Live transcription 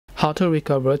How to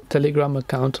recover Telegram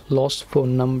account lost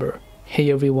phone number. Hey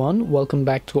everyone, welcome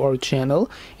back to our channel.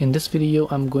 In this video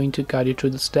I'm going to guide you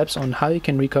through the steps on how you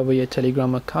can recover your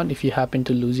Telegram account if you happen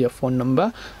to lose your phone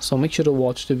number. So make sure to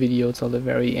watch the video till the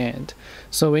very end.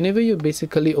 So whenever you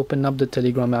basically open up the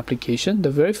Telegram application,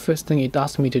 the very first thing it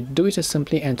asks me to do is to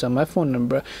simply enter my phone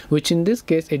number, which in this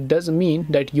case it does mean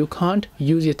that you can't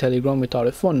use your Telegram without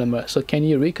a phone number. So can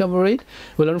you recover it?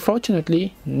 Well,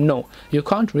 unfortunately no, you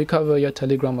can't recover your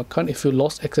Telegram account if you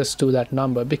lost access to that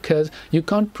number, because you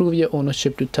can't prove your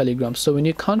ownership to Telegram. So when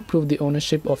you can't prove the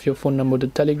ownership of your phone number to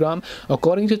Telegram,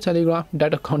 according to Telegram,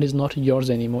 that account is not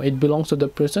yours anymore. It belongs to the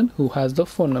person who has the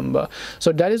phone number.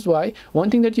 So that is why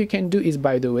one thing that you can do is,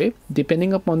 by the way,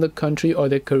 depending upon the country or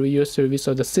the courier service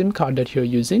or the SIM card that you're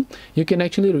using, you can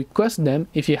actually request them,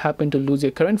 if you happen to lose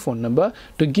your current phone number,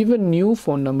 to give a new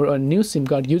phone number or a new SIM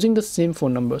card using the same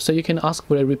phone number. So you can ask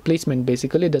for a replacement.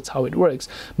 Basically, that's how it works.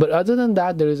 But other than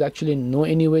that, there is actually no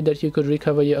any way that you could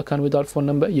recover your account without phone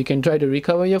number. You can try to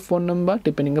recover your phone number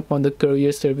depending upon the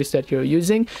courier service that you're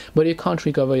using, but you can't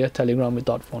recover your Telegram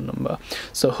without phone number.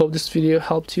 So hope this video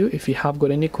helped you. If you have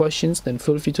got any questions, then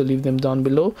feel free to leave them down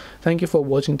below. Thank you for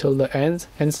watching till the end,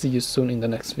 and see you soon in the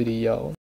next video.